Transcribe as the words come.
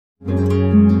Hi,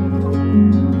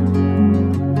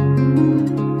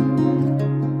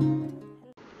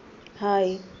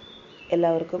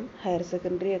 എല്ലാവർക്കും higher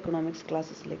secondary economics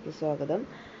ക്ലാസ്സസിലേക്ക് സ്വാഗതം.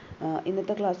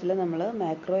 ഇന്നത്തെ ക്ലാസ്സിൽ നമ്മൾ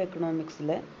മാക്രോ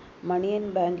എക്കണോമിക്സിലെ മണി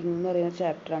ആൻഡ് ബാങ്കിങ് എന്ന് പറയുന്ന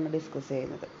ചാപ്റ്ററാണ് ഡിസ്കസ്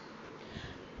ചെയ്യുന്നത്.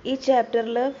 ഈ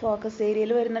ചാപ്റ്ററിൽ ഫോക്കസ്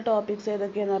ഏരിയയിൽ വരുന്ന ടോപ്പിക്സ്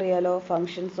ഏതൊക്കെയാണെന്ന് അറിയാലോ.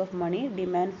 Functions of money,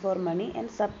 demand for money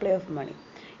and supply of money.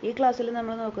 ഈ ക്ലാസ്സിൽ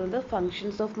നമ്മൾ നോക്കുന്നത്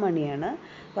ഫങ്ഷൻസ് ഓഫ് മണിയാണ്.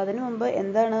 അപ്പോൾ അതിനു മുമ്പ്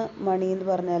എന്താണ് മണി എന്ന്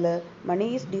പറഞ്ഞാൽ, money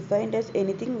is defined as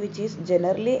anything which is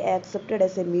generally accepted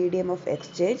as A medium of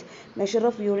exchange, measure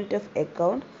of unit of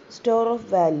account, store of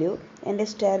value and A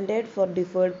standard four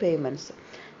deferred payments.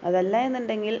 അതല്ല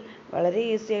എന്നുണ്ടെങ്കിൽ വളരെ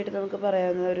ഈസി ആയിട്ട് നമുക്ക്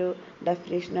പറയാവുന്ന ഒരു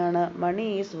ഡെഫിനേഷനാണ് money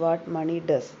is what money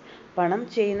does. പണം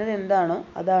ചെയ്യുന്നത് എന്താണോ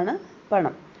അതാണ്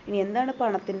പണം. ഇനി എന്താണ്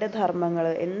പണത്തിൻ്റെ ധർമ്മങ്ങൾ,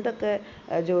 എന്തൊക്കെ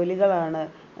ജോലികളാണ്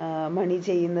മണി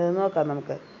ചെയ്യുന്നതെന്ന് നോക്കാം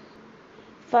നമുക്ക്.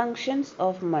 Functions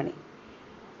of money.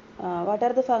 What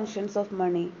are the functions of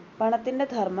money? പണത്തിൻ്റെ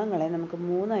ധർമ്മങ്ങളെ നമുക്ക്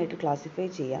മൂന്നായിട്ട് ക്ലാസിഫൈ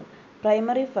ചെയ്യാം: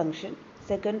 primary function,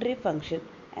 secondary function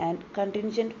and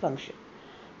contingent function.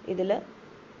 ഇതിൽ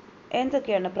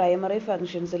എന്തൊക്കെയാണ് പ്രൈമറി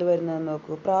ഫങ്ഷൻസിൽ വരുന്നതെന്ന്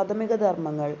നോക്കൂ. പ്രാഥമിക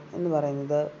ധർമ്മങ്ങൾ എന്ന്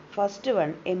പറയുന്നത്, first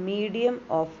one, A medium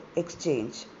of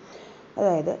exchange.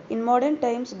 അതായത് in modern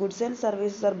times goods and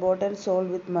services are boat and sold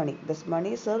with money, thus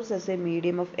money serves as A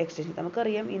medium of exchange.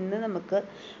 നമുക്കറിയാം, ഇന്ന് നമുക്ക്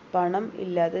പണം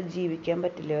ഇല്ലാതെ ജീവിക്കാൻ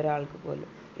പറ്റില്ല ഒരാൾക്ക് പോലും.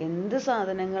 എന്ത്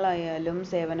സാധനങ്ങളായാലും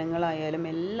സേവനങ്ങളായാലും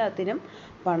എല്ലാത്തിനും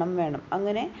പണം വേണം.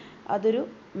 അങ്ങനെ അതൊരു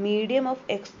മീഡിയം ഓഫ്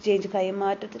എക്സ്ചേഞ്ച്,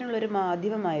 കൈമാറ്റത്തിനുള്ളൊരു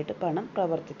മാധ്യമമായിട്ട് പണം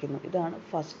പ്രവർത്തിക്കുന്നു. ഇതാണ്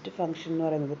ഫസ്റ്റ് ഫങ്ഷൻ എന്ന്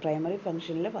പറയുന്നത്. Primary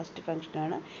ഫങ്ഷനിലെ first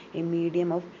ഫങ്ഷനാണ് A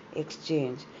medium of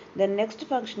exchange. Then next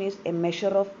function is A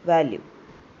measure of value.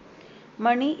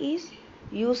 Money is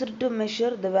used to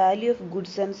measure the value of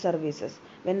goods and services.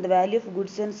 When the value of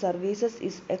goods and services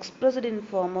is expressed in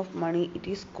form of money, it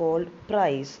is called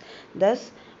price. Thus,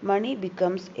 money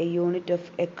becomes a unit of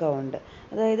account.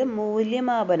 അതായത്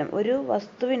മൂല്യമാപനം, ഒരു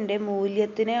വസ്തുവിൻ്റെ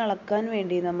മൂല്യത്തിനെ അളക്കാൻ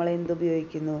വേണ്ടി നമ്മൾ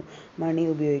എന്തുപയോഗിക്കുന്നു? മണി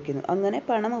ഉപയോഗിക്കുന്നു. അങ്ങനെ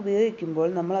പണം ഉപയോഗിക്കുമ്പോൾ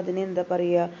നമ്മൾ അതിനെ എന്താ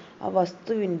പറയുക? ആ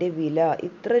വസ്തുവിൻ്റെ വില,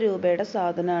 ഇത്ര രൂപയുടെ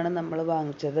സാധനമാണ് നമ്മൾ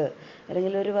വാങ്ങിച്ചത്,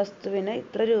 അല്ലെങ്കിൽ ഒരു വസ്തുവിന്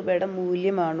ഇത്ര രൂപയുടെ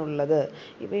മൂല്യമാണുള്ളത്.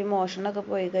 ഇപ്പോൾ ഈ മോഷണമൊക്കെ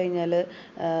പോയി കഴിഞ്ഞാൽ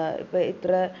ഇപ്പോൾ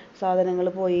ഇത്ര സാധനങ്ങൾ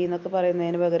പോയി എന്നൊക്കെ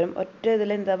പറയുന്നതിന് പകരം ഒറ്റ ഇതിൽ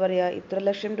എന്താ പറയുക, ഇത്ര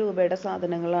ലക്ഷം രൂപയുടെ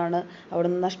സാധനങ്ങളാണ് അവിടെ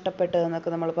നിന്ന് നഷ്ടപ്പെട്ടതെന്നൊക്കെ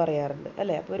നമ്മൾ പറയാറുണ്ട്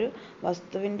അല്ലേ. അപ്പോൾ ഒരു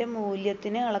വസ്തുവിൻ്റെ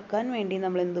മൂല്യത്തിനെ അളക്കാൻ വേണ്ടി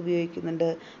നമ്മൾ എന്ത് ഉപയോഗിക്കുന്നുണ്ട്?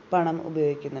 പണം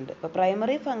ഉപയോഗിക്കുന്നുണ്ട്. അപ്പോൾ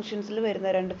പ്രൈമറി ഫങ്ഷൻസിൽ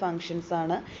വരുന്ന രണ്ട് ഫങ്ഷൻസ്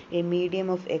ആണ് A medium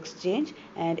of exchange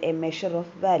and A measure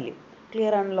of value.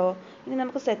 Clear ആണല്ലോ. ഇനി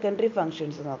നമുക്ക് സെക്കൻഡറി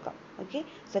ഫങ്ഷൻസ് നോക്കാം. ഓക്കെ,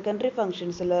 സെക്കൻഡറി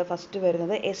ഫങ്ഷൻസിൽ ഫസ്റ്റ്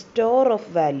വരുന്നത് എ സ്റ്റോർ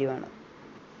ഓഫ് വാല്യൂ ആണ്.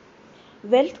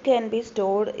 Wealth can be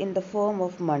stored in the form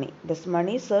of money. Thus,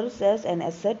 money serves as an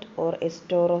asset or a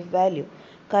store of value.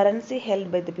 Currency held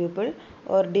by the people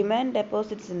or demand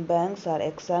deposits in banks are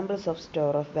examples of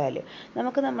store of value.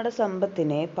 നമുക്ക് നമ്മുടെ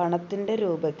സമ്പത്തിനെ പണത്തിൻ്റെ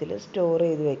രൂപത്തിൽ store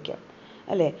ചെയ്ത് വയ്ക്കാം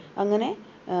അല്ലേ. അങ്ങനെ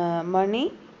മണി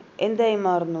എന്തായി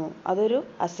മാറുന്നു? അതൊരു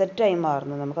അസറ്റായി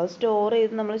മാറുന്നു. നമുക്കത് സ്റ്റോർ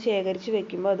ചെയ്ത് നമ്മൾ ശേഖരിച്ച്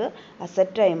വെക്കുമ്പോൾ അത്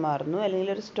അസറ്റായി മാറുന്നു, അല്ലെങ്കിൽ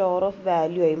ഒരു സ്റ്റോർ ഓഫ്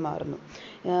വാല്യൂ ആയി മാറുന്നു.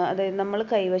 അതായത് നമ്മൾ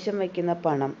കൈവശം വയ്ക്കുന്ന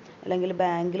പണം അല്ലെങ്കിൽ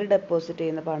ബാങ്കിൽ ഡെപ്പോസിറ്റ്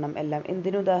ചെയ്യുന്ന പണം എല്ലാം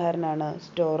എന്തിന് ഉദാഹരണമാണ്?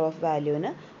 സ്റ്റോർ ഓഫ്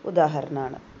വാല്യൂവിന്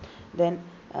ഉദാഹരണമാണ്. ദെൻ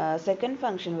സെക്കൻഡ്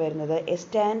ഫങ്ഷൻ വരുന്നത് A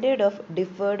standard of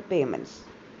deferred payments.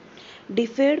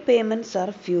 Deferred payments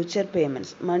are future payments.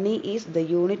 Money is the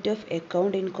unit of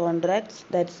account in contracts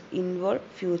that involve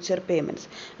future payments.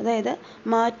 അതായത്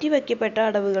മാറ്റിവെക്കപ്പെട്ട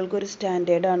അടവുകൾക്ക് ഒരു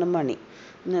സ്റ്റാൻഡേർഡാണ് മണി.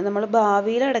 നമ്മൾ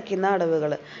ഭാവിയിൽ അടയ്ക്കുന്ന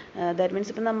അടവുകൾ, ദാറ്റ്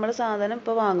മീൻസ് ഇപ്പോൾ നമ്മൾ സാധനം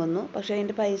ഇപ്പോൾ വാങ്ങുന്നു, പക്ഷേ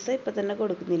അതിൻ്റെ പൈസ ഇപ്പോൾ തന്നെ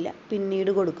കൊടുക്കുന്നില്ല, പിന്നീട്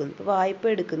കൊടുക്കുന്നു. ഇപ്പോൾ വായ്പ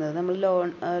എടുക്കുന്നത്, നമ്മൾ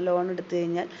ലോൺ എടുത്തു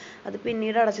കഴിഞ്ഞാൽ അത്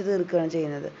പിന്നീട് അടച്ചു തീർക്കുകയാണ്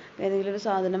ചെയ്യുന്നത്. ഏതെങ്കിലും ഒരു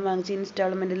സാധനം വാങ്ങിച്ച്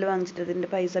ഇൻസ്റ്റാൾമെൻറ്റിൽ വാങ്ങിച്ചിട്ട് അതിൻ്റെ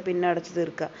പൈസ പിന്നെ അടച്ചു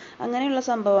തീർക്കുക, അങ്ങനെയുള്ള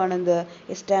സംഭവമാണ് എന്ത്?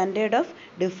 A standard of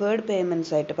deferred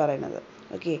payments ആയിട്ട് പറയുന്നത്.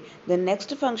 ഓക്കെ, ദെൻ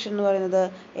നെക്സ്റ്റ് ഫങ്ഷൻ എന്ന് പറയുന്നത്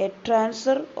എ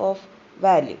ട്രാൻസ്ഫർ ഓഫ്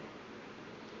വാല്യൂ.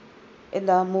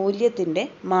 എന്താ? മൂല്യത്തിൻ്റെ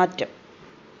മാറ്റം.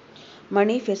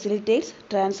 Money facilitates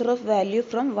transfer of value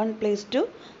from one place to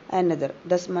another.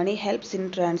 Thus money helps in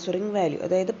transferring value.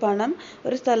 അതായത് പണം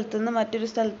ഒരു സ്ഥലത്തു നിന്ന് മറ്റൊരു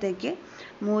സ്ഥലത്തേക്ക്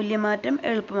മൂല്യമാറ്റം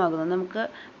എളുപ്പമാകുന്നു. നമുക്ക്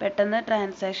പെട്ടെന്ന്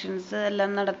ട്രാൻസാക്ഷൻസ്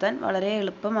എല്ലാം നടത്താൻ വളരെ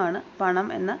എളുപ്പമാണ് പണം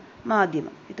എന്ന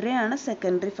മാധ്യമം. ഇത്രയാണ്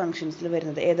സെക്കൻഡറി ഫങ്ഷൻസിൽ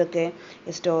വരുന്നത്. ഏതൊക്കെ?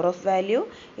 A store of value,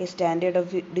 A standard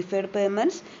of deferred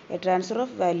payments, A transfer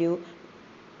of value.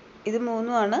 ഇത്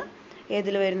മൂന്നുമാണ്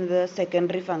ഏതിൽ വരുന്നത്?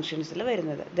 സെക്കൻഡറി ഫങ്ഷൻസിൽ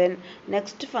വരുന്നത്. Then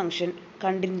next function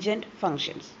contingent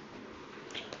functions.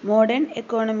 Modern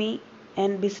economy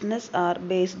and business are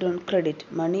based on credit.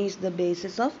 Money is the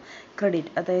basis of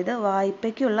credit. അതായത്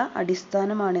വായ്പയ്ക്കുള്ള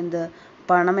അടിസ്ഥാനമാണെന്ത്?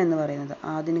 പണം എന്ന് പറയുന്നത്.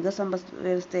 ആധുനിക സമ്പദ്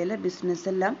വ്യവസ്ഥയിൽ ബിസിനസ്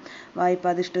എല്ലാം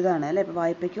വായ്പാധിഷ്ഠിതമാണ് അല്ലേ. അപ്പോൾ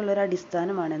വായ്പയ്ക്കുള്ളൊരു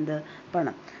അടിസ്ഥാനമാണ് എന്ത്,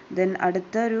 പണം. ദെൻ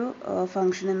അടുത്തൊരു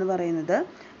ഫങ്ഷൻ എന്ന് പറയുന്നത്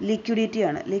ലിക്വിഡിറ്റി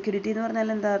ആണ്. ലിക്വിഡിറ്റി എന്ന്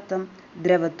പറഞ്ഞാൽ എന്താ അർത്ഥം,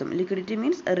 ദ്രവത്വം. Liquidity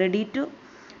means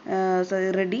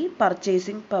ready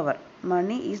purchasing power.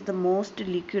 Money is the most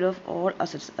liquid of all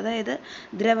assets. അതായത്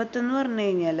ദ്രവത്വം എന്ന് പറഞ്ഞു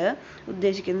കഴിഞ്ഞാൽ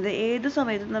ഉദ്ദേശിക്കുന്നത് ഏത്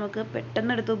സമയത്തും നമുക്ക്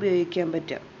പെട്ടെന്ന് എടുത്ത് ഉപയോഗിക്കാൻ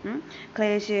പറ്റും.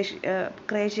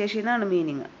 ക്രയശേഷി എന്നാണ്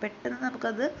മീനിങ്. പെട്ടെന്ന്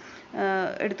നമുക്കത്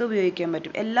എടുത്ത് ഉപയോഗിക്കാൻ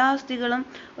പറ്റും. എല്ലാ ആസ്തികളും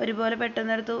ഒരുപോലെ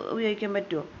പെട്ടെന്ന് എടുത്ത് ഉപയോഗിക്കാൻ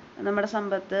പറ്റുമോ? നമ്മുടെ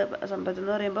സമ്പത്ത്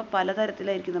എന്ന് പറയുമ്പോൾ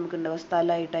പലതരത്തിലായിരിക്കും നമുക്കുണ്ടാവുക.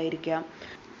 സ്ഥലമായിട്ടായിരിക്കാം,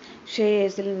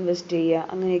 ഷെയർസിൽ ഇൻവെസ്റ്റ് ചെയ്യുക,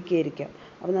 അങ്ങനെയൊക്കെ ആയിരിക്കാം.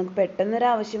 അപ്പോൾ നമുക്ക്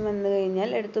പെട്ടെന്നൊരാവശ്യം വന്നു കഴിഞ്ഞാൽ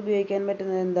എടുത്ത് ഉപയോഗിക്കാൻ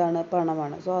പറ്റുന്നത് എന്താണ്,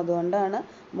 പണമാണ്. സോ അതുകൊണ്ടാണ്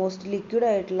മോസ്റ്റ് ലിക്വിഡ്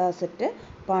ആയിട്ടുള്ള അസറ്റ്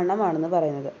പണമാണെന്ന്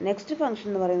പറയുന്നത്. നെക്സ്റ്റ് ഫംഗ്ഷൻ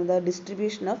എന്ന് പറയുന്നത്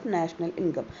distribution of national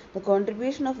income. The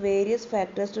contribution of various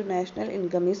factors to national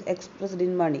income is expressed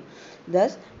in money.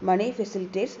 Thus money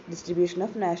facilitates distribution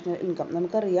of national income.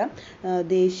 നമുക്കറിയാം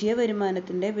ദേശീയ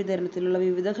വരുമാനത്തിൻ്റെ വിതരണത്തിലുള്ള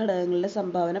വിവിധ ഘടകങ്ങളുടെ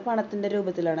സംഭാവന പണത്തിൻ്റെ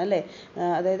രൂപത്തിലാണ് അല്ലേ.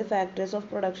 അതായത് ഫാക്ടേഴ്സ് ഓഫ്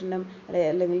പ്രൊഡക്ഷനും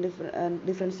അല്ലെങ്കിൽ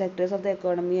different sectors of the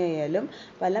economy ആയാലും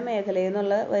പല മേഖലയിൽ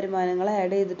നിന്നുള്ള വരുമാനങ്ങൾ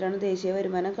ആഡ് ചെയ്തിട്ടാണ് ദേശീയ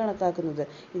വരുമാനം കണക്കാക്കുന്നത്.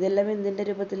 ഇതെല്ലാം എന്തിൻ്റെ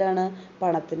രൂപത്തിലാണ്,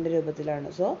 പണത്തിൻ്റെ രൂപത്തിലാണ്.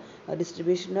 So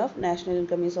distribution of national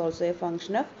income is also A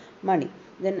function of money.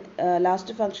 Then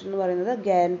last function എന്ന് പറയുന്നത്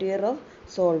ഗ്യാരണ്ടിയർ ഓഫ്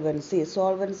സോൾവൻസി.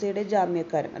 സോൾവൻസിയുടെ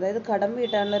ജാമ്യക്കാരൻ, അതായത് കടം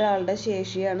വീട്ടാനുള്ള ഒരാളുടെ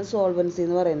ശേഷിയാണ് സോൾവൻസി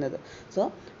എന്ന് പറയുന്നത്. സോ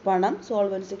പണം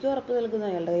സോൾവൻസിക്ക് ഉറപ്പ് നൽകുന്നു.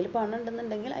 അയാളുടെ കയ്യിൽ പണം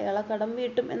ഉണ്ടെന്നുണ്ടെങ്കിൽ അയാൾ ആ കടം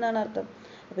വീട്ടും എന്നാണ് അർത്ഥം.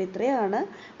 അപ്പോൾ ഇത്രയാണ്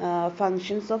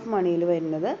ഫങ്ഷൻസ് ഓഫ് മണിയിൽ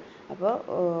വരുന്നത്. അപ്പോൾ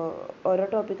ഓരോ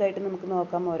ടോപ്പിക്കായിട്ട് നമുക്ക്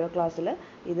നോക്കാം ഓരോ ക്ലാസ്സിൽ.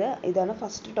 ഇതാണ്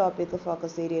ഫസ്റ്റ് ടോപ്പിക്ക്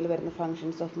ഫോക്കസ് ഏരിയയിൽ വരുന്ന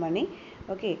ഫങ്ഷൻസ് ഓഫ് മണി.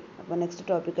 ഓക്കെ, അപ്പോൾ നെക്സ്റ്റ്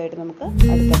ടോപ്പിക്കായിട്ട് നമുക്ക്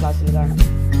അടുത്ത ക്ലാസ്സിൽ കാണാം.